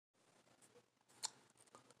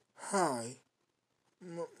Hi,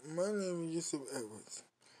 my name is Yusef Edwards,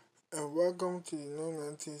 and welcome to the No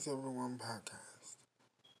 1971 podcast.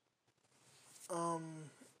 Um,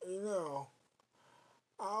 you know,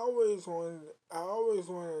 I always wanted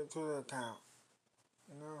a Twitter account.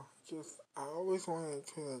 I always wanted a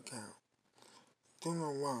Twitter account. Don't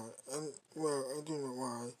know why, I do know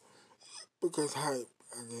why, because hype,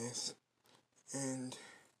 I guess. And,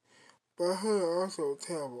 but I heard also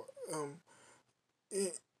terrible.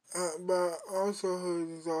 It, but I also heard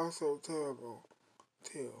it's also terrible,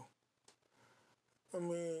 too. I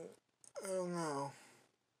mean, I don't know.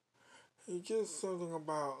 It's just something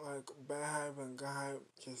about like bad hype and good hype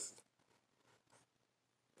just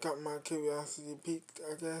got my curiosity piqued,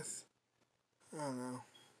 I guess. I don't know.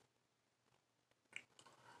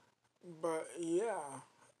 But yeah,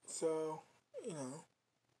 so, you know,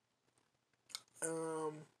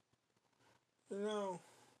 um, you know,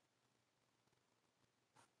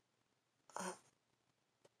 I,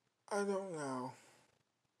 I don't know.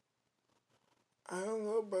 I don't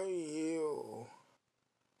know about you,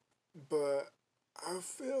 but I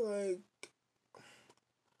feel like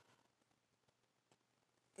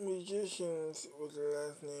musicians with the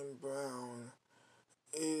last name Brown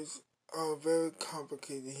are very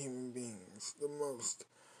complicated human beings. The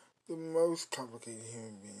most complicated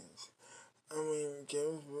human beings. I mean,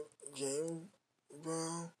 James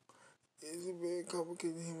Brown is a very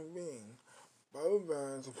complicated human being. Bobby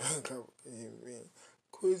Brown is a very complicated human being.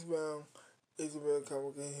 Chris Brown is a very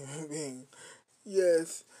complicated human being.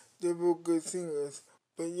 Yes, they're both good singers,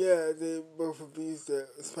 but yeah, they both abuse their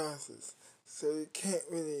spouses. So you can't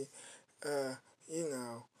really, uh, you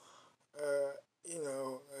know,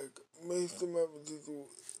 like mix them up with these.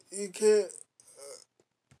 You can't.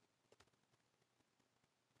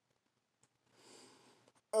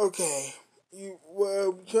 Okay, what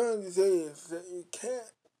I'm trying to say is that you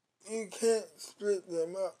can't split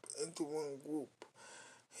them up into one group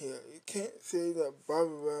here. You can't say that Bobby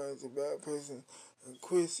Brown is a bad person and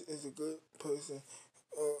Chris is a good person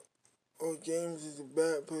or James is a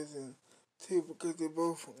bad person too because they're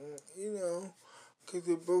both, because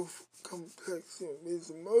they're both complex human beings,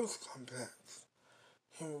 the most complex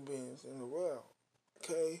human beings in the world.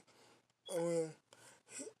 Okay? I mean,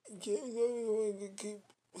 James always wanted to keep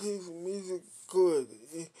his music good.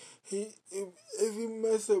 If he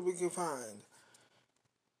messed up, we can find.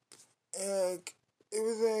 And it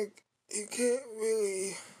was like you can't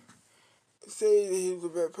really say that he was a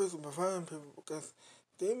bad person for finding people because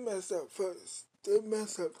they messed up first. They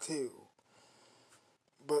messed up too.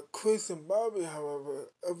 But Chris and Bobby, however,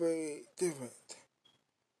 are very different.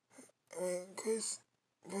 I mean, Chris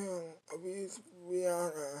Brown abused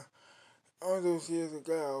Rihanna all those years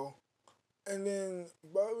ago, and then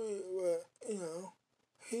Bobby,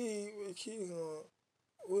 he was cheating on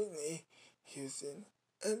Whitney Houston,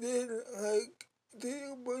 and then did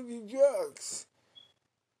a bunch of drugs.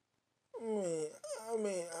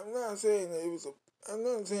 I'm not saying that I'm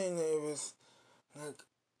not saying that it was like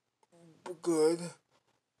good.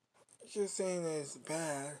 Just saying that it's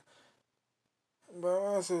bad, but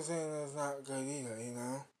I'm also saying that it's not good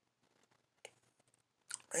either.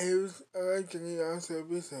 He was allegedly also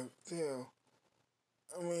abusive too.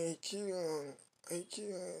 I mean, he cheated on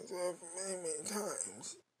his wife many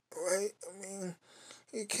times, right? I mean,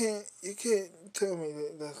 you can't tell me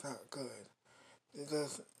that that's not good. That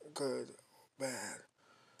that's good or bad.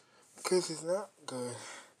 Because it's not good.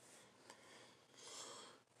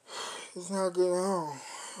 It's not good at all.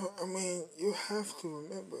 I mean, you have to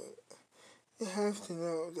remember, you have to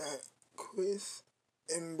know that Chris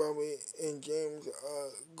and Bobby and James are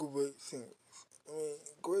great singers. I mean,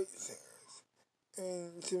 great singers.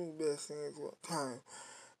 And some of the best singers of all time.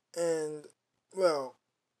 And, well,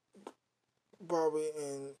 Bobby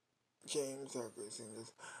and James are good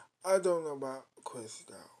singers. I don't know about Chris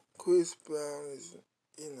though. Chris Brown is,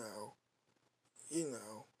 you know,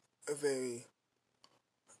 a very,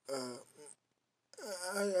 uh,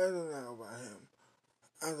 I don't know about him.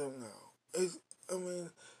 I don't know. I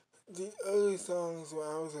mean, the early songs when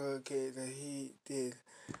I was a little kid that he did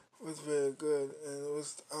was very good, and it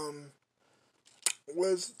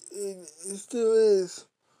still is,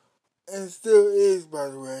 and still is, by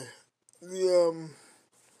the way. The,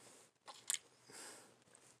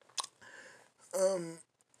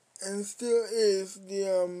 and still is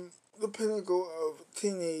the pinnacle of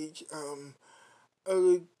teenage,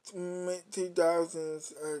 early mid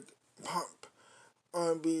 2000s, pop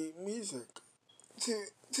R&B music.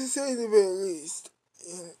 To say the very least,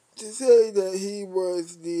 to say that he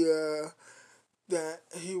was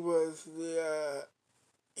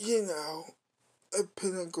a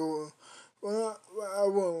pinnacle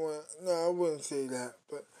I wouldn't say that,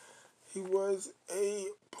 but he was a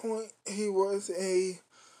point,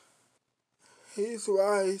 his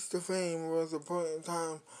rise to fame was a point in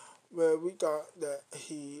time where we thought that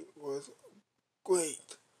he was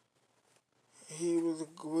great. He was a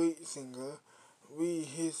great singer.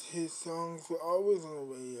 His songs were always on the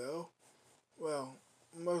radio. Well,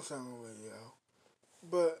 most on the radio.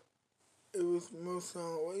 But it was most on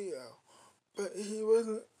the radio. But he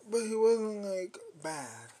wasn't like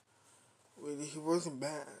bad. Really, he wasn't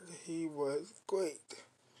bad. He was great.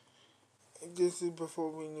 This is before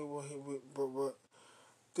we knew what he would, but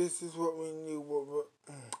this is what we knew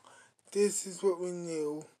this is what we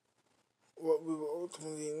knew what we would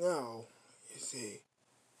ultimately know, you see.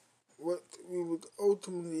 What we would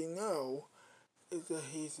ultimately know is that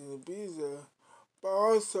he's an abuser, but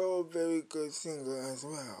also a very good singer as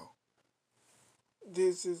well.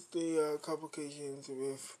 This is the complications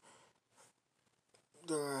with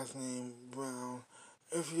the last name Brown.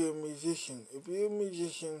 If you're a musician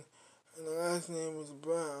and the last name is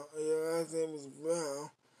Brown, or your last name is Brown,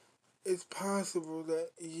 it's possible that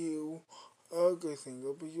you are a good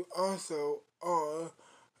singer, but you also are,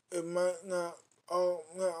 it might not all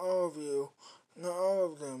of you, not all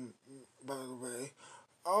of them, by the way,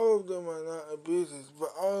 all of them are not abusers, but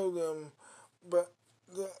all of them, but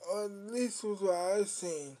or at least was what I've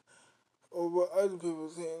seen, or what other people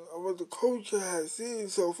are saying, or what the culture has seen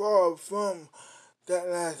so far from that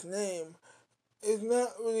last name, is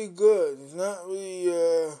not really good. It's not really,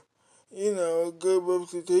 a good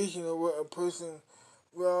representation of what a person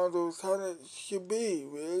with all those talents should be.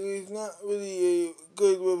 Really, it's not really a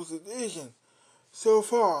good representation. So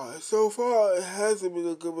far, it hasn't been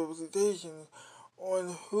a good representation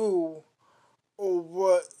on who or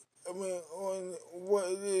what, on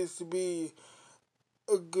what it is to be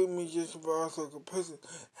a good musician, but also a good person.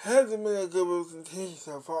 Hasn't been a good representation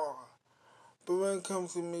so far. But when it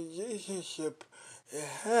comes to musicianship, it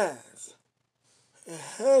has. It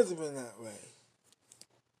has been that way.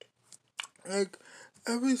 Like,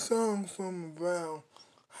 every song from Brown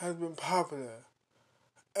has been popular.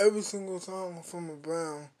 Every single song from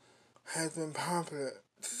Brown has been popular.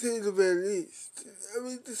 To say the very least.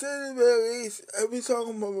 Every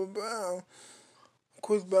song from Brown,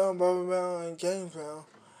 Chris Brown, Bobby Brown, and James Brown,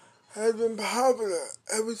 has been popular.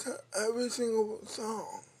 Every single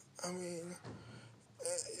song. I mean,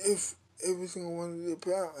 if every single one of them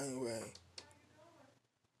put out anyway.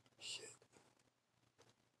 Shit.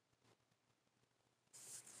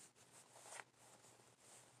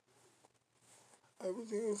 Every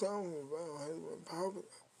single song from Brown has been popular.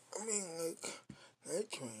 I mean, like,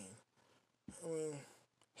 Night Train. I mean,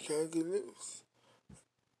 Shaggy Loose.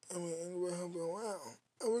 I mean, Anywhere Have Been Around.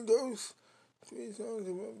 I mean, those three songs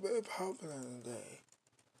have been very popular in the day.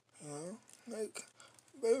 You know? Like,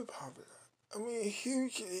 very popular. I mean,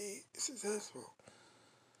 hugely successful.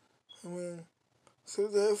 I mean, so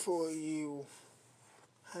therefore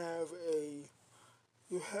have a,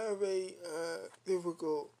 you have a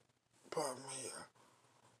difficult problem here.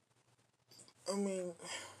 I mean,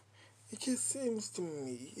 it just seems to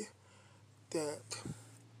me that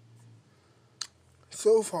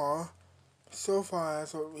so far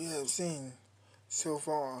as what we have seen so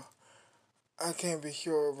far, I can't be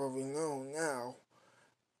sure of what we know now,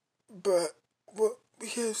 but what we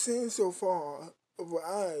have seen so far, what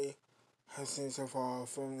I have seen so far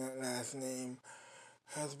from that last name,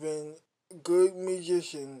 has been good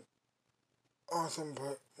musician, awesome,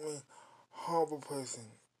 horrible person.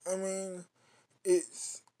 I mean,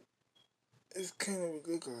 it's kind of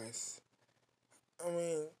ridiculous. I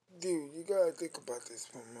mean, dude, you gotta think about this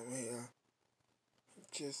from here.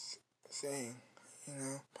 Just saying, you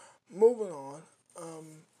know. Moving on.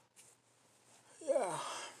 Yeah.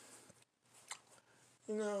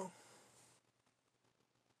 You know,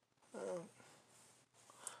 uh,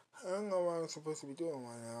 I don't know what I'm supposed to be doing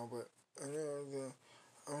right now, but I know that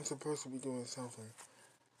I'm supposed to be doing something.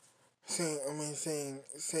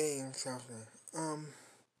 Saying something.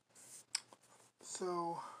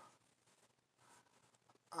 So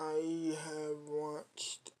I have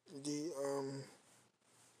watched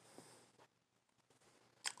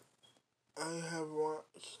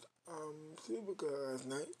Supergirl last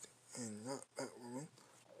night, and not Batwoman.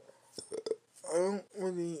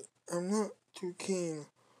 I'm not too keen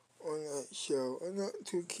on that show. I'm not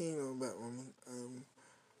too keen on Batwoman. I'm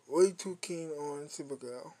way too keen on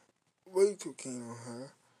Supergirl. Way too keen on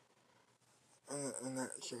her. On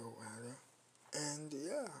that show, rather. And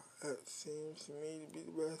yeah, it seems to me to be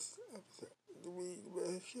the best episode, to be the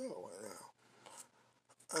best show right now.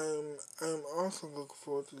 I'm also looking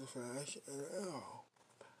forward to The Flash and Arrow,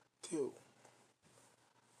 too.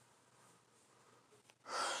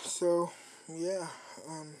 So, yeah,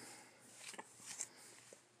 um,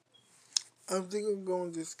 I think I'm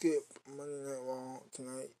going to skip Monday Night Raw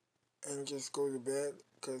tonight and just go to bed,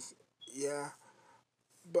 because, yeah.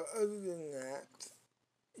 But other than that,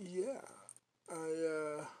 yeah,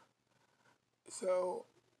 I, so,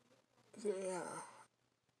 yeah,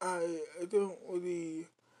 I don't really,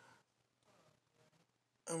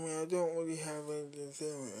 I don't really have anything to say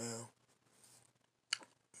right now.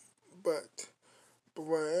 But,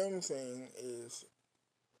 what I am saying is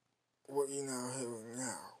what you're now hearing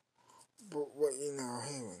now. But what you're now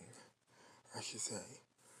hearing, I should say.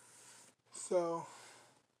 So,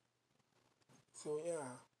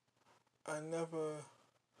 yeah, I never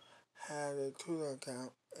had a Twitter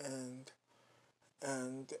account, and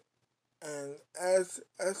and as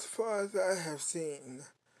far as I have seen,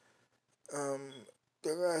 um,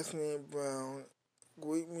 the last name Brown,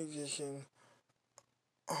 great musician,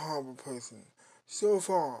 a horrible person. So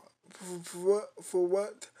far, for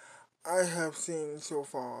what I have seen so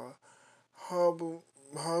far, horrible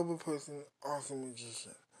person, awesome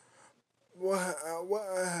musician. What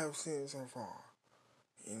I have seen so far,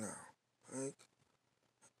 you know, like,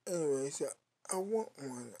 anyway, so I want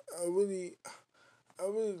one. I really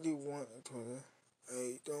do want a Twitter.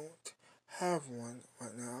 I don't have one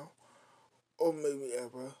right now, or maybe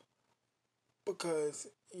ever, because,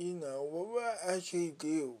 what will I actually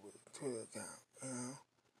do with Twitter account,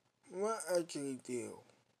 What I actually do?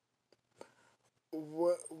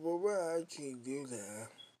 What will I actually do there,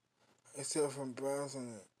 except from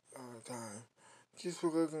browsing it all the time, just for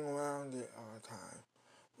looking around it all the time?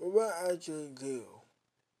 What will I actually do?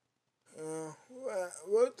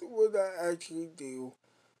 What would I actually do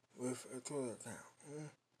with a Twitter account?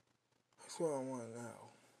 That's what I want to know.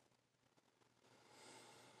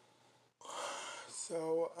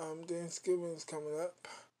 So, Thanksgiving's coming up.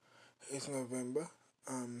 It's November.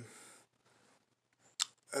 Um,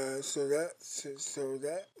 so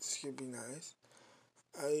that should be nice.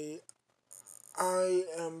 I, I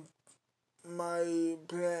am. My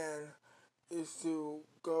plan is to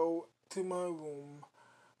go to my room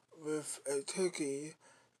with a turkey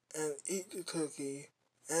and eat the turkey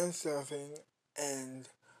and stuffing and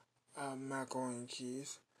macaroni and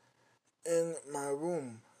cheese in my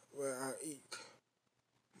room where I eat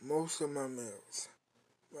most of my meals,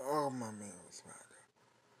 all of my meals rather.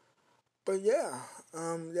 But yeah,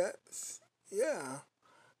 yeah.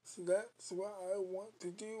 So that's what I want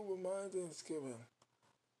to do with my Thanksgiving.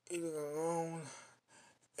 Eating alone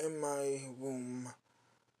in my room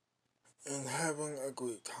and having a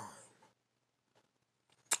great time.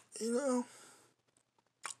 You know,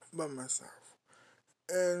 by myself.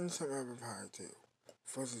 And some apple pie too,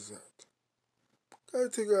 for dessert. Gotta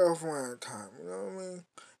take it off one at a time, you know what I mean?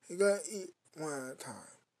 You gotta eat one at a time.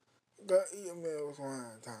 You gotta eat your meals one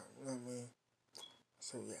at a time, you know what I mean?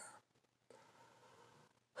 So yeah.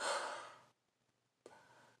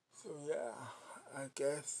 So yeah, I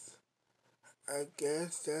guess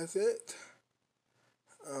that's it.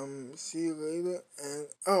 See you later, and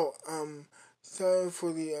sorry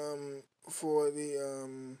for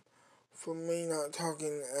me not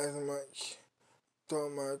talking as much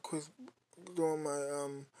during my quiz, during my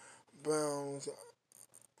Browns,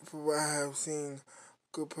 for what I have seen,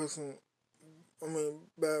 good person,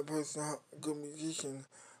 bad person, good musician,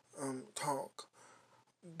 talk,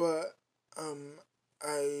 but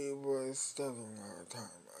I was stuttering all the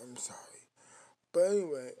time. I'm sorry, but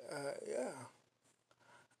anyway, yeah,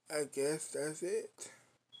 I guess that's it.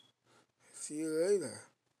 See you later.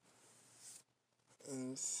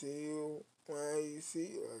 And see you when I see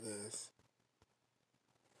you, I guess.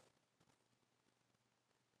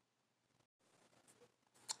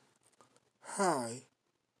 Hi,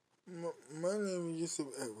 my name is Yusef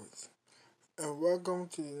Edwards, and welcome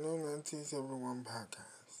to the new 1971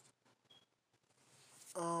 podcast.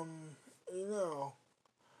 Um, you know,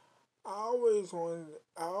 I always wanted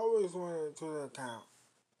a Twitter account.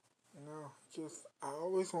 I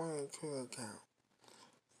always wanted a Twitter account.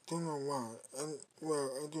 Don't know why, and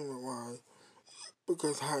well, I do know why,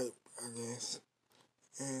 because hype, I guess.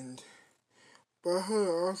 And but I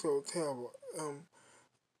heard also terrible.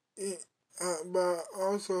 It, but I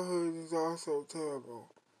also heard it's also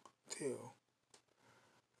terrible too.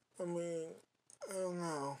 I mean, I don't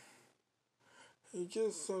know. It's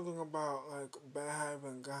just something about like bad hype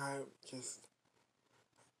and good hype just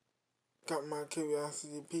got my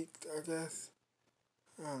curiosity piqued, I guess.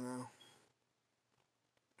 I don't know.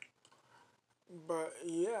 But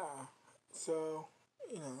yeah, so,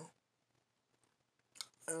 you know,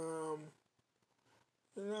 um,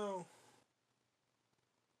 you know,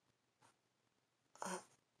 I,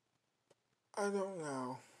 I don't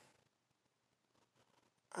know.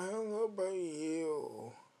 I don't know about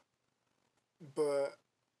you, but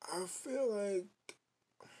I feel like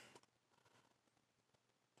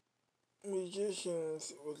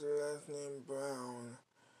musicians with the last name Brown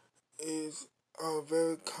is are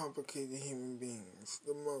very complicated human beings.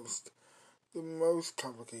 The most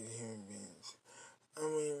complicated human beings. I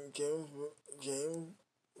mean, James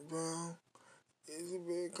Brown is a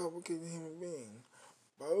very complicated human being.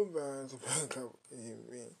 Bobby Brown is a very complicated human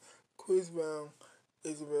being. Chris Brown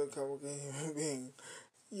is a very complicated human being.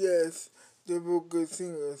 Yes, they're both good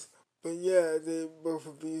singers, but yeah, they both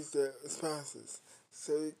abuse their spouses.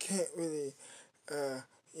 So you can't really, uh,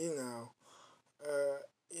 you know,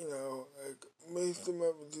 like mix them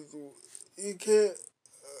up with just, you can't,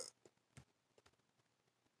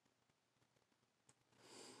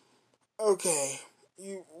 okay,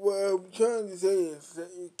 what I'm trying to say is that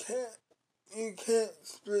you can't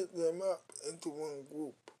split them up into one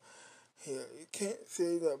group here. You can't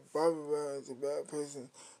say that Bobby Brown is a bad person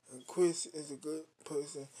and Chris is a good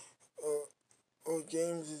person, or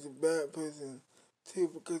James is a bad person too,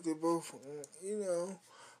 because they're both,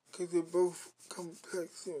 because they're both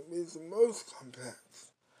complex human beings, the most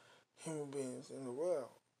complex human beings in the world.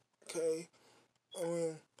 Okay? I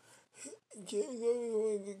mean, James always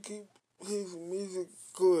wanted to keep his music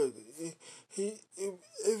good.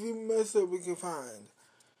 If he messed up, we can find.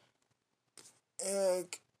 And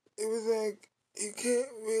like, it was like, you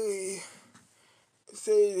can't really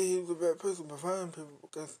say that he was a bad person for finding people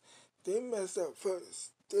because they messed up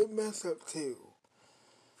first. They messed up too.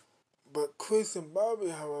 But Chris and Bobby,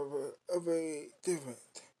 however, are very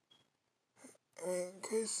different. I mean,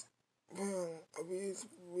 Chris Brown abused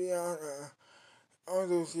Rihanna all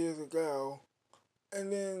those years ago,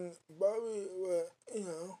 and then Bobby, well,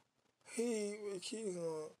 he was cheating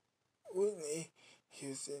on Whitney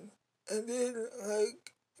Houston, and then,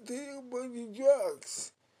 like, did a bunch of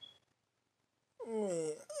drugs.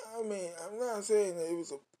 I'm not saying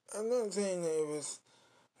that I'm not saying that it was,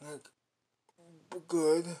 like,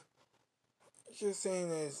 good. Just saying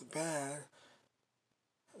that it's bad.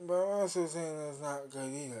 But I'm also saying that it's not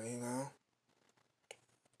good either.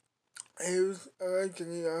 He was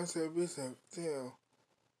allegedly also abusive, too.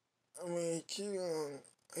 I mean, he cheated on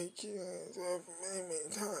his wife many, many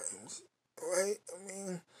times, right? I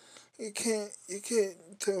mean, you can't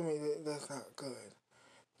tell me that that's not good.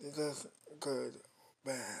 That that's good or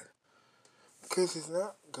bad. Because it's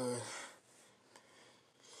not good.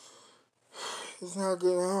 It's not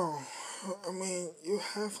good at all. I mean, you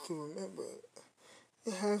have to remember,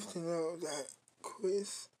 you have to know that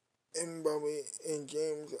Chris and Bobby and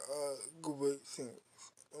James are great singers.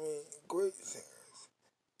 I mean, great singers.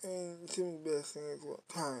 And some of the best singers of all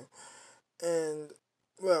time. And,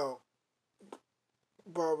 well,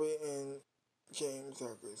 Bobby and James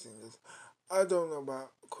are good singers. I don't know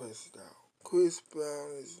about Chris, though. Chris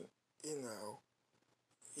Brown is,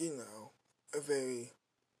 a very,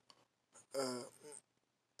 uh,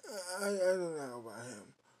 I don't know about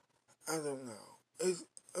him. I don't know.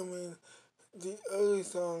 I mean, the early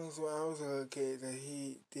songs when I was a little kid that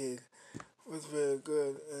he did was very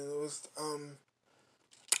good, and it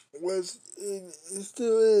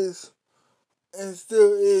still is, and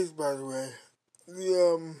still is, by the way.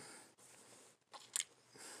 The,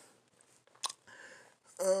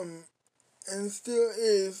 and still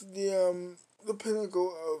is the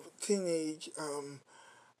pinnacle of teenage,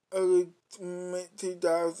 early mid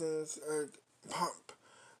 2000s, pop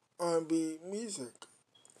R&B music.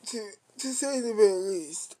 To say the very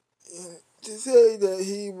least, and to say that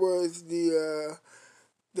he was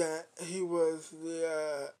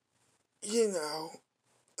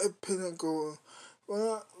a pinnacle.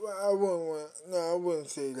 I wouldn't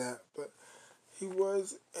say that, but he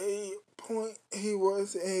was a point.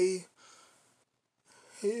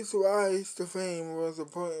 His rise to fame was a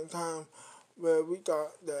point in time where we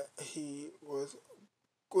thought that he was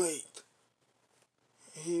great.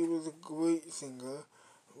 He was a great singer.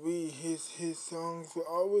 His songs were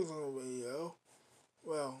always on the radio.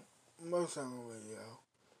 Well, most on the radio,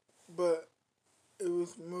 but it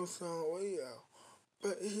was most on the radio.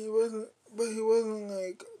 But he wasn't. But he wasn't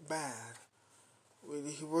like bad.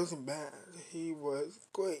 Really, he wasn't bad. He was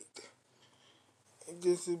great.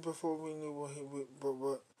 This is before we knew what he would.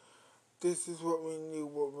 But this is what we knew.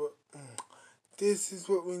 This is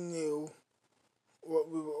what we knew. What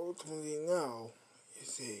we would ultimately know. You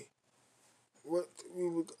see, what we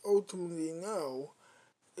would ultimately know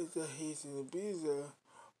is that he's an abuser,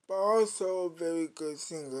 but also a very good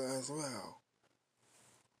singer as well.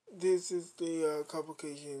 This is the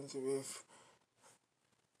complications with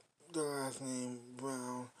the last name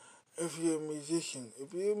Brown. If you're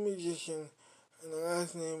a musician and the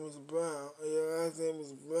last name is Brown, and your last name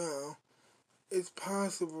is Brown, it's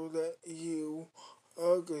possible that you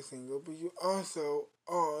are a good singer, but you also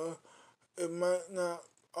are, it might not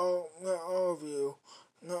all of you,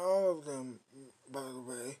 not all of them, by the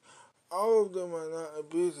way, all of them are not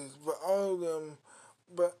abusers, but all of them,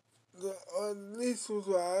 but or at least was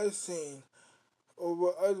what I've seen, or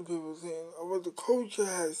what other people seen, or what the culture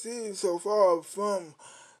has seen so far from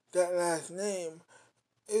that last name,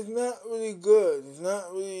 is not really good. It's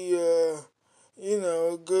not really,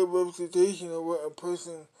 a good representation of what a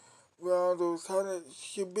person with all those talents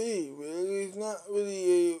should be. Really, it's not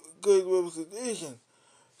really a good representation.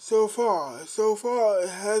 So far, it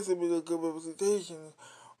hasn't been a good representation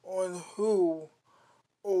on who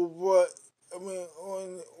or what,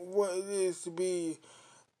 on what it is to be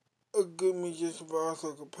a good musician, but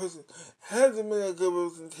also a good person. Hasn't been a good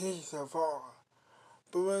representation so far.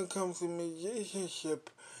 But when it comes to musicianship,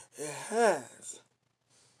 it has.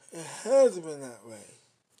 It has been that way.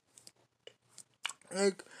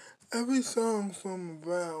 Like, every song from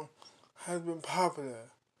Brown has been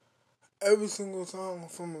popular. Every single song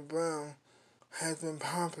from Brown has been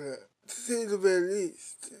popular. To say the very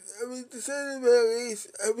least.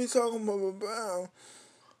 Every song from Brown,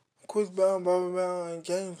 Chris Brown, Bobby Brown, and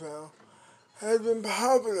James Brown, has been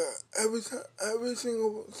popular. Every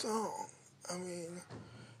single song. I mean,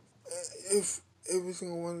 if every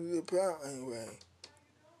single one of the Brown anyway.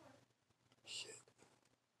 Shit.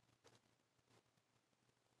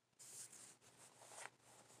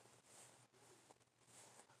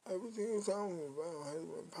 Every single song from Brown has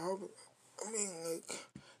been popular. I mean, like,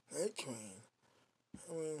 Night Train.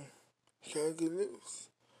 I mean, Gotta Get Loose.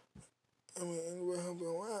 I mean, Anywhere Have Been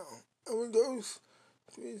Around. I mean, those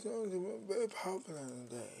three songs have been very popular in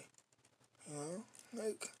the day. You know?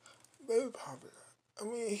 Like, very popular. I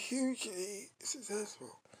mean, hugely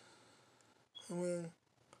successful. I mean,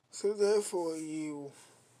 so therefore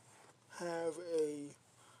have a,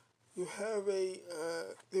 you have a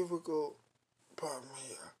difficult problem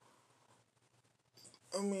here.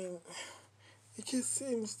 I mean, it just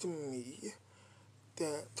seems to me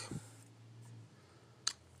that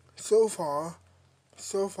so far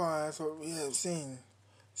as what we have seen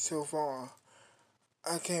so far,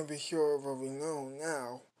 I can't be sure of what we know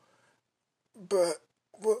now, but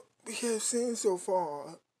what we have seen so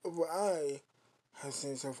far, what I have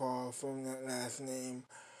seen so far from that last name,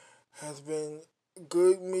 has been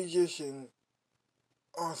good musician,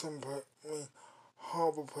 awesome,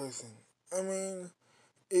 horrible person. I mean,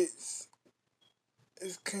 it's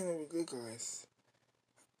kind of ridiculous.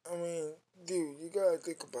 I mean, dude, you gotta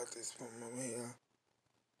think about this from here.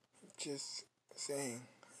 Just saying,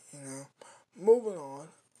 you know. Moving on.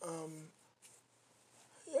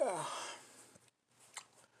 Yeah.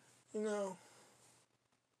 You know,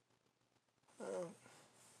 I don't,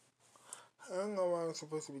 I don't know what I'm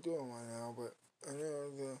supposed to be doing right now, but I know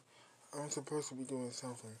that I'm supposed to be doing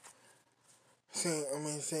something.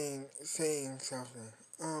 Saying something.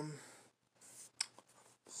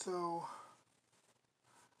 So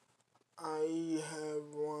I have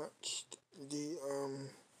watched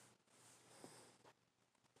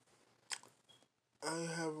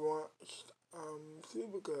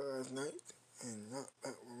Supergirl last night, and not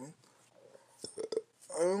Batwoman.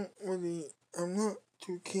 I'm not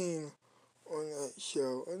too keen on that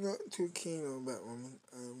show. I'm not too keen on Batwoman.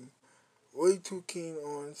 I'm way too keen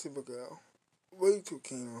on Supergirl. Way too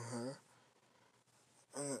keen on her.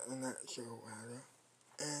 On that show, rather.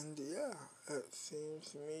 And yeah, that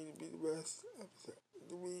seems to me to be the best episode,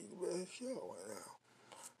 to be the best show right now.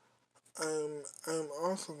 I'm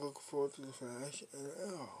also looking forward to The Flash and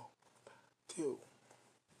Arrow, too.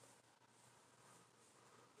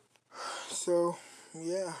 So,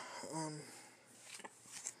 yeah,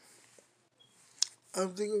 I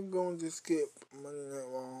think I'm going to skip Monday Night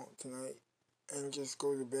Raw tonight and just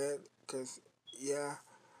go to bed, because, yeah.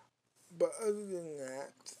 But other than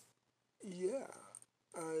that, yeah,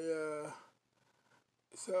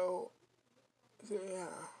 so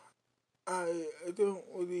yeah, I don't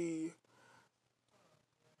really,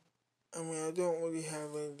 I don't really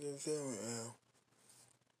have anything to say right now.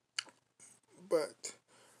 But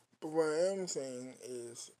what I am saying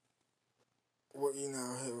is what you're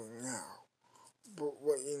now hearing now. But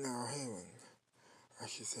what you're now hearing, I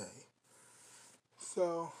should say.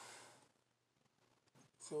 So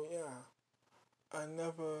yeah, I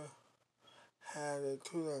never had a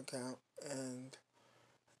Twitter account,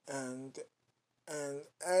 and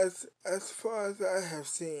as far as I have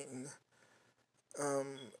seen,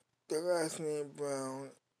 the last name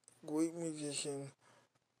Brown, great musician,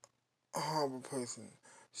 a horrible person.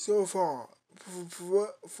 So far,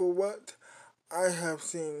 for what I have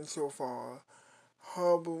seen so far,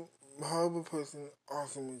 horrible person,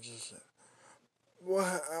 awesome magician. What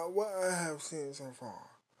I have seen so far,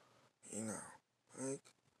 you know, like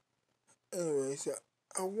anyway. So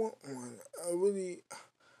I want one. I really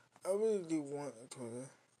do want a Twitter.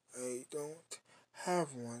 I don't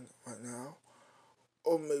have one right now,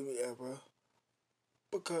 or maybe ever,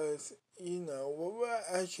 because what would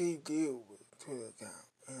I actually do with a Twitter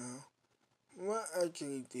account? What I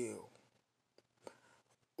actually do?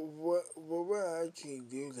 What would I actually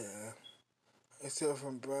do there instead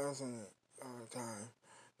from browsing it all the time,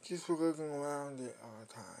 just for looking around it all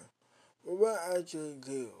the time? What would I actually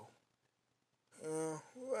do?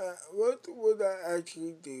 What would I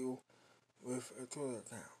actually do with a Twitter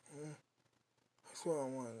account? That's what I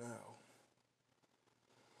want to know.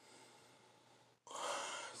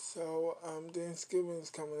 So, Thanksgiving is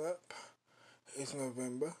coming up. It's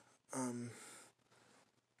November. Um,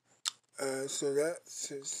 so that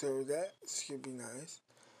should be nice.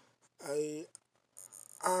 I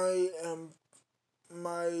I am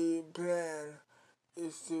my plan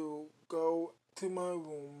is to go to my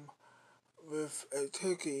room with a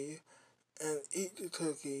turkey and eat the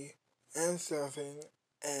turkey and stuffing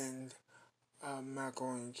and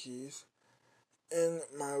macaroni and cheese in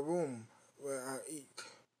my room where I eat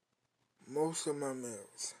most of my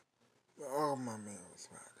meals, all of my meals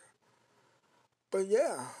rather. But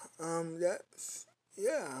yeah,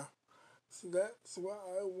 yeah. So that's what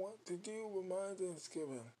I want to do with my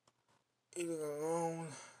Thanksgiving. Eating alone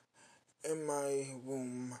in my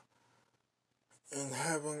room and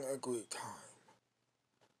having a great time.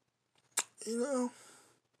 You know,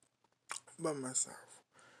 by myself.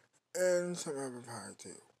 And some apple pie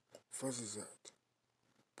too, for dessert.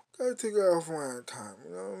 Gotta take it off one at a time,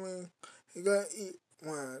 you know what I mean? You gotta eat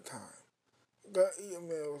one at a time. You gotta eat your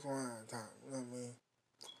meals one at a time, you know what I mean?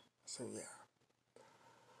 So yeah.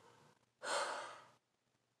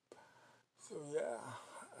 So yeah,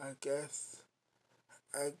 I guess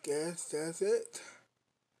that's it.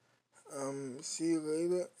 See you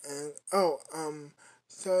later, and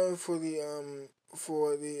sorry for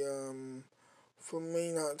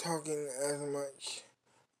me not talking as much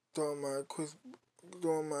during my quiz,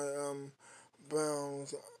 during my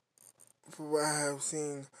browns for what I have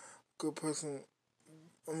seen. Good person,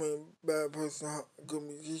 bad person, good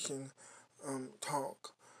musician,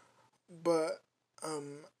 talk, but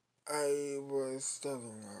I was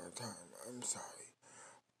stuttering all the time. I'm sorry,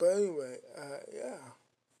 but anyway, yeah,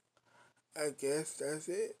 I guess that's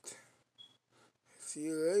it. See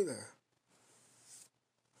you later.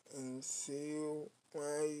 And see you when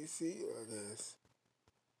I see you, I guess.